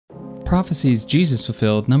prophecies Jesus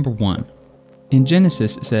fulfilled, number 1. In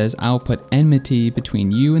Genesis it says, I will put enmity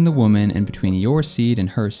between you and the woman and between your seed and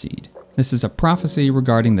her seed. This is a prophecy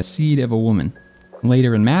regarding the seed of a woman.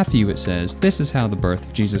 Later in Matthew it says, this is how the birth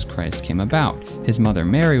of Jesus Christ came about. His mother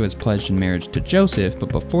Mary was pledged in marriage to Joseph,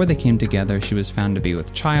 but before they came together she was found to be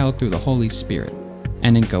with child through the Holy Spirit.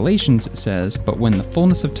 And in Galatians it says, but when the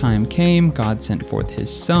fullness of time came, God sent forth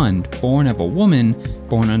his Son, born of a woman,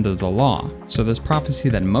 born under the law. So this prophecy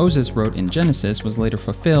that Moses wrote in Genesis was later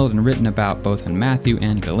fulfilled and written about both in Matthew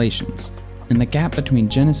and Galatians. And the gap between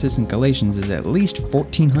Genesis and Galatians is at least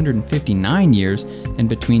 1459 years, and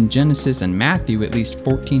between Genesis and Matthew at least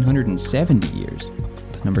 1470 years.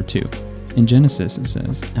 Number 2. In Genesis it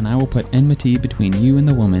says, and I will put enmity between you and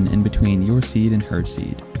the woman, and between your seed and her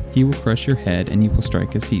seed. He will crush your head, and you will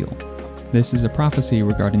strike his heel. This is a prophecy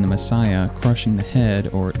regarding the Messiah crushing the head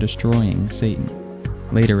or destroying Satan.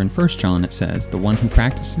 Later in 1 John it says, the one who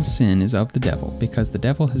practices sin is of the devil, because the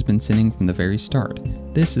devil has been sinning from the very start.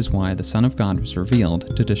 This is why the Son of God was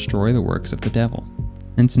revealed, to destroy the works of the devil.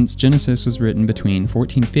 And since Genesis was written between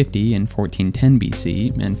 1450 and 1410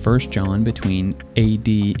 BC, and 1 John between AD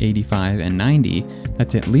 85 and 90,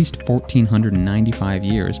 that's at least 1495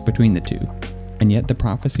 years between the two. And yet the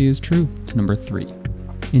prophecy is true. Number 3.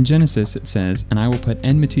 In Genesis it says, and I will put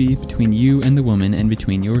enmity between you and the woman, and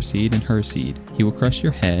between your seed and her seed. He will crush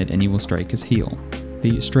your head, and you will strike his heel.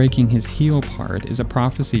 The striking his heel part is a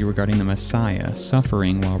prophecy regarding the Messiah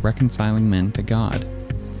suffering while reconciling men to God.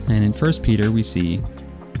 And in 1 Peter we see,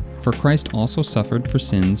 for Christ also suffered for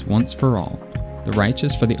sins once for all, the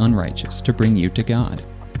righteous for the unrighteous, to bring you to God.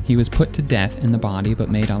 He was put to death in the body, but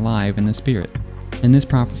made alive in the spirit. And this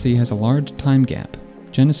prophecy has a large time gap.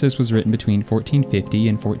 Genesis was written between 1450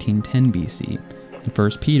 and 1410 BC, and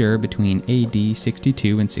 1 Peter between AD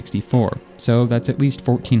 62 and 64, so that's at least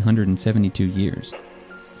 1472 years.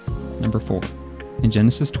 Number 4. In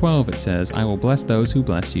Genesis 12 it says, I will bless those who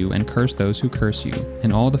bless you, and curse those who curse you,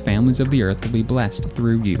 and all the families of the earth will be blessed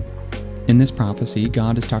through you. In this prophecy,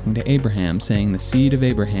 God is talking to Abraham, saying the seed of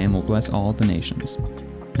Abraham will bless all the nations.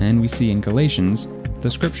 And we see in Galatians, the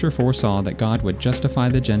scripture foresaw that God would justify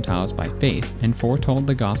the Gentiles by faith, and foretold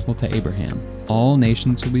the gospel to Abraham. All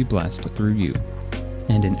nations will be blessed through you.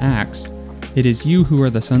 And in Acts, it is you who are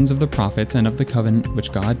the sons of the prophets and of the covenant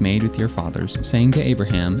which God made with your fathers, saying to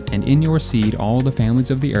Abraham, and in your seed all the families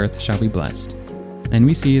of the earth shall be blessed. And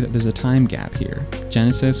we see that there's a time gap here.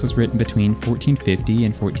 Genesis was written between 1450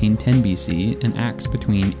 and 1410 BC, and Acts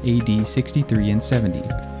between AD 63 and 70.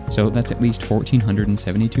 So that's at least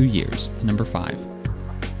 1472 years. Number 5.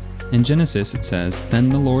 In Genesis it says, then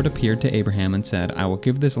the Lord appeared to Abraham and said, I will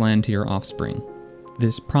give this land to your offspring.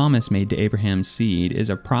 This promise made to Abraham's seed is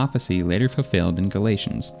a prophecy later fulfilled in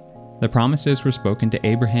Galatians. The promises were spoken to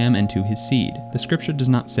Abraham and to his seed. The scripture does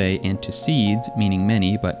not say, and to seeds, meaning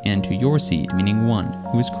many, but and to your seed, meaning one,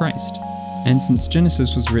 who is Christ. And since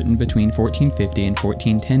Genesis was written between 1450 and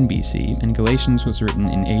 1410 BC, and Galatians was written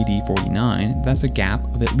in AD 49, that's a gap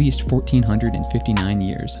of at least 1459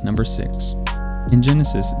 years. Number 6. In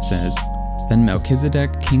Genesis it says, then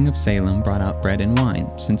Melchizedek, king of Salem, brought out bread and wine,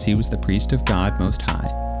 since he was the priest of God Most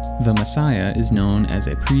High. The Messiah is known as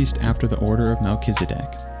a priest after the order of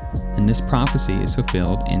Melchizedek. And this prophecy is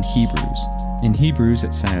fulfilled in Hebrews. In Hebrews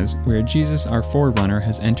it says, where Jesus our forerunner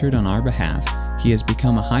has entered on our behalf, he has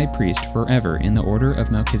become a high priest forever in the order of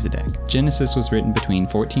Melchizedek. Genesis was written between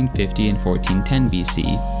 1450 and 1410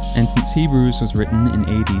 BC, and since Hebrews was written in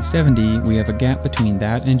AD 70, we have a gap between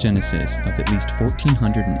that and Genesis of at least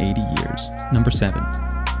 1480 years. Number 7.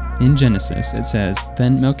 In Genesis it says,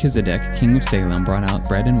 then Melchizedek, king of Salem, brought out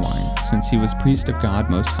bread and wine, since he was priest of God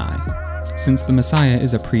Most High. Since the Messiah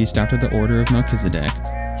is a priest after the order of Melchizedek,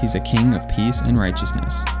 he's a king of peace and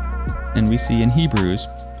righteousness. And we see in Hebrews,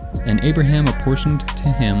 and Abraham apportioned to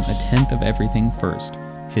him a tenth of everything first.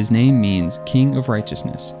 His name means King of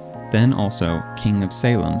Righteousness. Then also, King of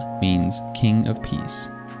Salem means King of Peace.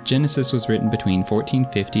 Genesis was written between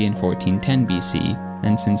 1450 and 1410 BC,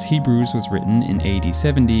 and since Hebrews was written in AD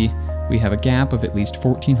 70, we have a gap of at least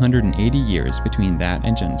 1480 years between that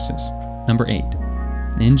and Genesis. Number 8.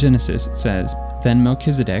 In Genesis it says, then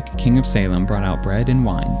Melchizedek, king of Salem, brought out bread and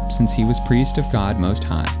wine, since he was priest of God Most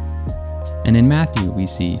High. And in Matthew we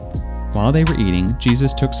see, while they were eating,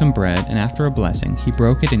 Jesus took some bread, and after a blessing, he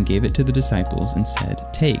broke it and gave it to the disciples and said,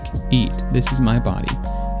 take, eat, this is my body.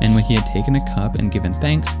 And when he had taken a cup and given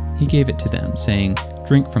thanks, he gave it to them, saying,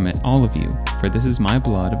 drink from it, all of you, for this is my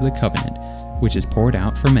blood of the covenant, which is poured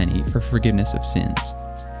out for many for forgiveness of sins.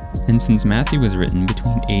 And since Matthew was written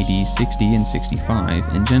between AD 60 and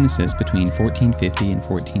 65 and Genesis between 1450 and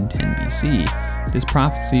 1410 BC, this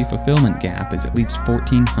prophecy fulfillment gap is at least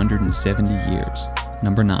 1470 years.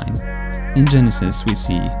 Number 9. In Genesis we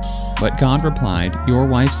see, "But God replied, 'Your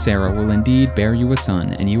wife Sarah will indeed bear you a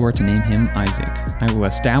son, and you are to name him Isaac. I will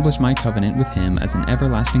establish my covenant with him as an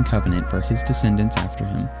everlasting covenant for his descendants after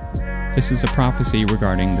him.'" This is a prophecy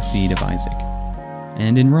regarding the seed of Isaac.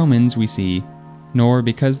 And in Romans we see, "Nor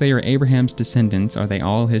because they are Abraham's descendants are they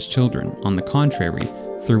all his children. On the contrary,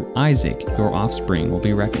 through Isaac your offspring will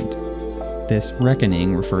be reckoned." This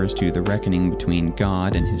reckoning refers to the reckoning between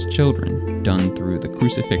God and his children, done through the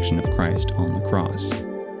crucifixion of Christ on the cross.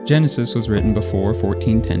 Genesis was written before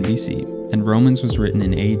 1410 BC, and Romans was written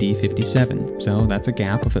in AD 57, so that's a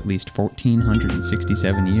gap of at least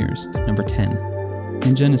 1467 years. Number 10.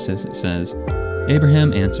 In Genesis it says,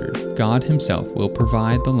 "Abraham answered, 'God himself will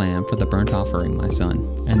provide the lamb for the burnt offering, my son.'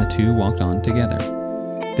 And the two walked on together."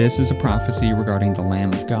 This is a prophecy regarding the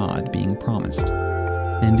Lamb of God being promised.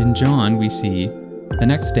 And in John we see, "The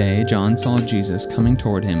next day John saw Jesus coming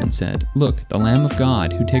toward him and said, 'Look, the Lamb of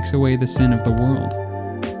God who takes away the sin of the world.'"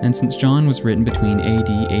 And since John was written between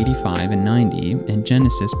AD 85 and 90 and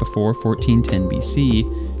Genesis before 1410 BC,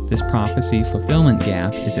 this prophecy fulfillment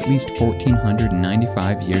gap is at least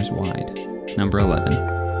 1495 years wide. Number 11.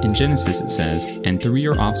 In Genesis it says, "And through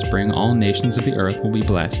your offspring all nations of the earth will be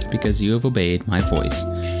blessed, because you have obeyed my voice."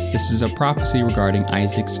 This is a prophecy regarding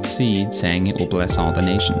Isaac's seed, saying it will bless all the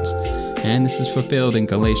nations. And this is fulfilled in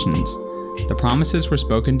Galatians. The promises were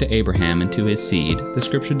spoken to Abraham and to his seed. The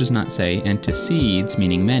scripture does not say, "and to seeds,"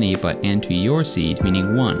 meaning many, but "and to your seed,"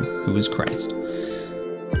 meaning one, who is Christ.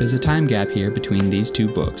 There's a time gap here between these two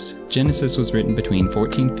books. Genesis was written between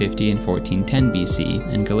 1450 and 1410 BC,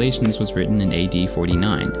 and Galatians was written in AD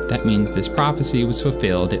 49. That means this prophecy was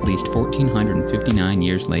fulfilled at least 1459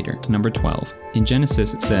 years later. Number 12. In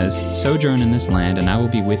Genesis it says, "Sojourn in this land, and I will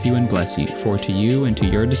be with you and bless you. For to you and to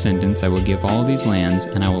your descendants I will give all these lands,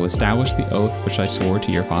 and I will establish the oath which I swore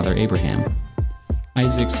to your father Abraham."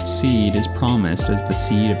 Isaac's seed is promised as the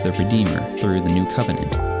seed of the Redeemer through the new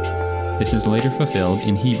covenant. This is later fulfilled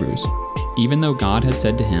in Hebrews. Even though God had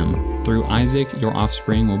said to him, "Through Isaac your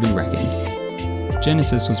offspring will be reckoned."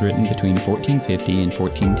 Genesis was written between 1450 and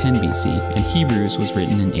 1410 BC, and Hebrews was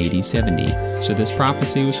written in AD 70, so this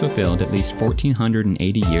prophecy was fulfilled at least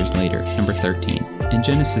 1480 years later. Number 13. In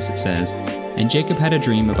Genesis it says, "And Jacob had a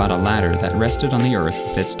dream about a ladder that rested on the earth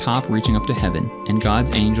with its top reaching up to heaven, and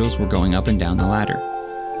God's angels were going up and down the ladder."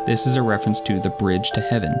 This is a reference to the bridge to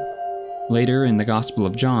heaven. Later in the Gospel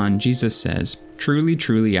of John, Jesus says, "Truly,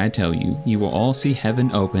 truly, I tell you, you will all see heaven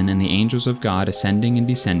open and the angels of God ascending and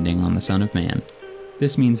descending on the Son of Man."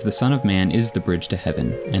 This means the Son of Man is the bridge to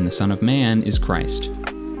heaven, and the Son of Man is Christ.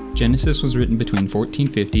 Genesis was written between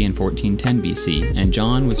 1450 and 1410 BC, and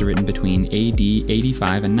John was written between AD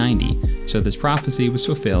 85 and 90, so this prophecy was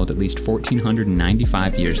fulfilled at least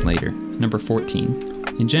 1495 years later. Number 14.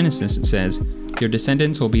 In Genesis it says, "Your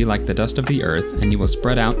descendants will be like the dust of the earth, and you will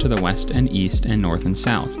spread out to the west and east and north and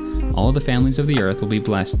south. All the families of the earth will be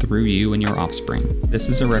blessed through you and your offspring." This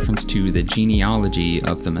is a reference to the genealogy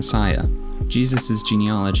of the Messiah. Jesus'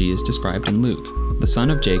 genealogy is described in Luke: the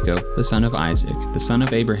son of Jacob, the son of Isaac, the son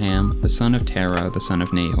of Abraham, the son of Terah, the son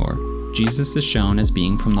of Nahor. Jesus is shown as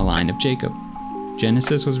being from the line of Jacob.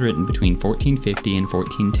 Genesis was written between 1450 and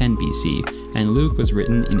 1410 BC, and Luke was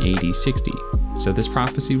written in AD 60. So this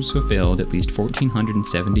prophecy was fulfilled at least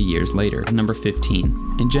 1470 years later. Number 15.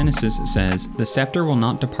 In Genesis it says, "The scepter will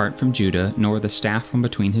not depart from Judah, nor the staff from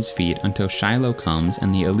between his feet, until Shiloh comes,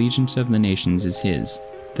 and the allegiance of the nations is his."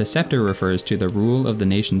 The scepter refers to the rule of the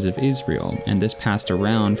nations of Israel, and this passed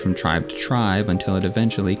around from tribe to tribe until it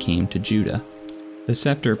eventually came to Judah. The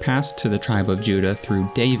scepter passed to the tribe of Judah through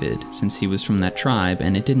David, since he was from that tribe,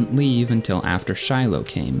 and it didn't leave until after Shiloh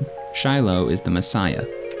came. Shiloh is the Messiah.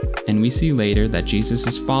 And we see later that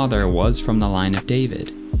Jesus' father was from the line of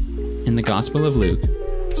David. In the Gospel of Luke,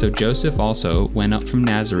 "So Joseph also went up from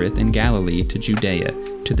Nazareth in Galilee to Judea,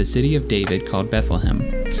 to the city of David called Bethlehem,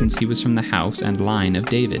 since he was from the house and line of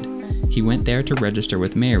David. He went there to register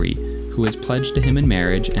with Mary, who was pledged to him in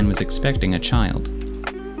marriage and was expecting a child."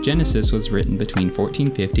 Genesis was written between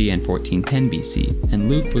 1450 and 1410 BC, and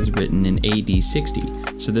Luke was written in AD 60,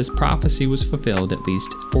 so this prophecy was fulfilled at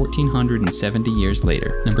least 1470 years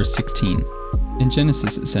later. Number 16. In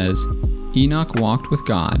Genesis it says, "Enoch walked with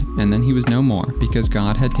God, and then he was no more, because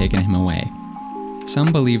God had taken him away."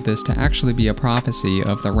 Some believe this to actually be a prophecy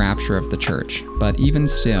of the rapture of the church, but even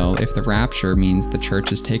still, if the rapture means the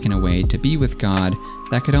church is taken away to be with God,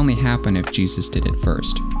 that could only happen if Jesus did it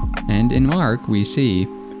first. And in Mark we see,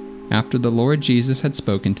 After the Lord Jesus had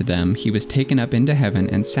spoken to them, he was taken up into heaven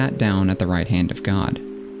and sat down at the right hand of God.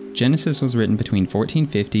 Genesis was written between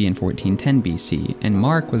 1450 and 1410 BC, and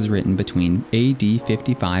Mark was written between AD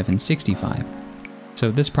 55 and 65.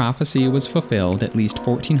 So this prophecy was fulfilled at least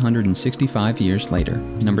 1465 years later.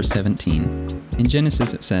 Number 17. In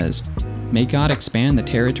Genesis it says, "May God expand the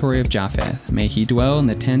territory of Japheth, may he dwell in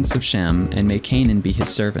the tents of Shem, and may Canaan be his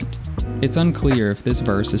servant." It's unclear if this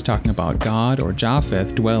verse is talking about God or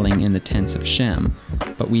Japheth dwelling in the tents of Shem,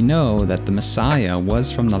 but we know that the Messiah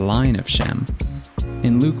was from the line of Shem.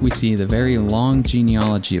 In Luke we see the very long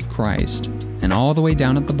genealogy of Christ, and all the way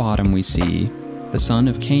down at the bottom we see the son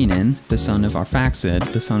of Canaan, the son of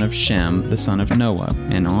Arphaxad, the son of Shem, the son of Noah,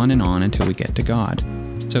 and on until we get to God.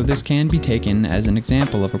 So this can be taken as an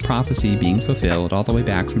example of a prophecy being fulfilled all the way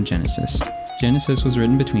back from Genesis. Genesis was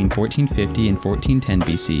written between 1450 and 1410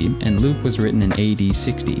 BC, and Luke was written in AD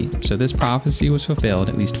 60, so this prophecy was fulfilled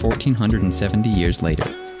at least 1470 years later.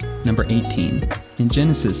 Number 18. In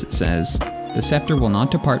Genesis it says, "The scepter will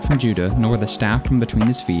not depart from Judah, nor the staff from between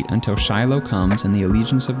his feet, until Shiloh comes and the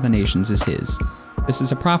allegiance of the nations is his." This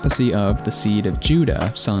is a prophecy of the seed of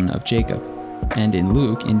Judah, son of Jacob. And in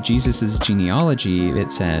Luke, in Jesus' genealogy,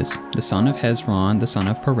 it says, "The son of Hezron, the son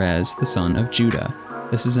of Perez, the son of Judah."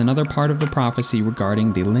 This is another part of the prophecy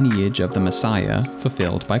regarding the lineage of the Messiah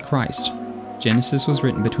fulfilled by Christ. Genesis was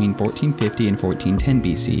written between 1450 and 1410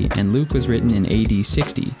 BC, and Luke was written in AD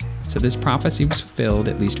 60, so this prophecy was fulfilled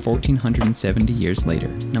at least 1470 years later.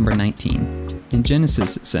 Number 19. In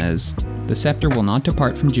Genesis it says, "The scepter will not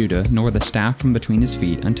depart from Judah, nor the staff from between his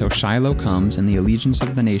feet, until Shiloh comes and the allegiance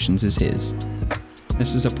of the nations is his."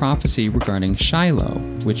 This is a prophecy regarding Shiloh,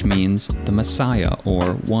 which means the Messiah,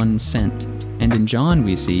 or one sent. And in John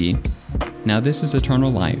we see, "Now this is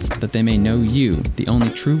eternal life, that they may know you, the only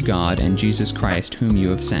true God, and Jesus Christ whom you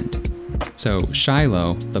have sent." So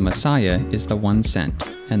Shiloh, the Messiah, is the one sent,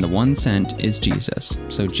 and the one sent is Jesus,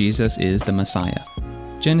 so Jesus is the Messiah.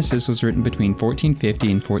 Genesis was written between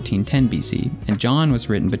 1450 and 1410 BC, and John was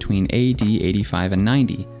written between AD 85 and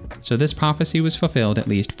 90, so this prophecy was fulfilled at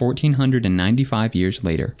least 1495 years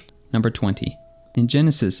later. Number 20. In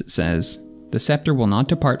Genesis it says, "The scepter will not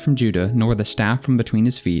depart from Judah, nor the staff from between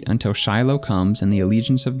his feet, until Shiloh comes and the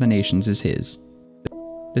allegiance of the nations is his."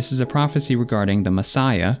 This is a prophecy regarding the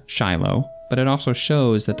Messiah, Shiloh, but it also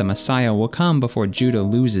shows that the Messiah will come before Judah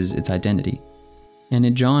loses its identity. And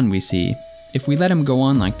in John we see, "If we let him go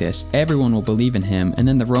on like this, everyone will believe in him, and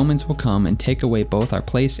then the Romans will come and take away both our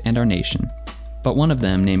place and our nation." But one of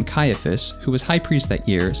them, named Caiaphas, who was high priest that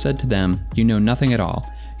year, said to them, "You know nothing at all.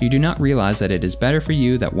 You do not realize that it is better for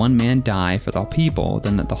you that one man die for the people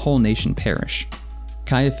than that the whole nation perish."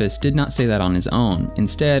 Caiaphas did not say that on his own.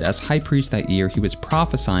 Instead, as high priest that year, he was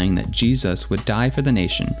prophesying that Jesus would die for the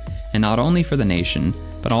nation, and not only for the nation,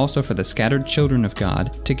 but also for the scattered children of God,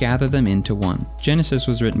 to gather them into one. Genesis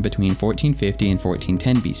was written between 1450 and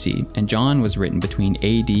 1410 BC, and John was written between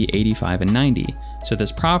AD 85 and 90, so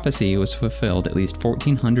this prophecy was fulfilled at least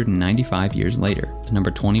 1495 years later.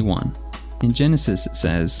 Number 21. In Genesis it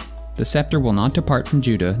says, "The scepter will not depart from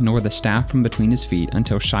Judah, nor the staff from between his feet,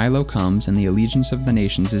 until Shiloh comes and the allegiance of the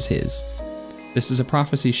nations is his." This is a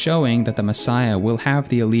prophecy showing that the Messiah will have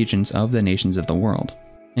the allegiance of the nations of the world.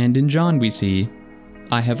 And in John we see,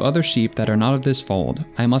 "I have other sheep that are not of this fold.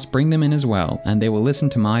 I must bring them in as well, and they will listen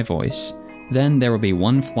to my voice. Then there will be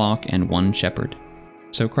one flock and one shepherd."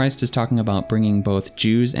 So Christ is talking about bringing both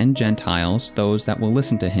Jews and Gentiles, those that will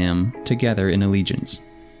listen to him, together in allegiance.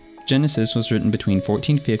 Genesis was written between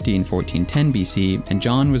 1450 and 1410 BC, and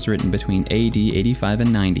John was written between AD 85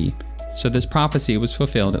 and 90, so this prophecy was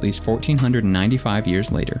fulfilled at least 1495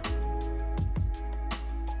 years later.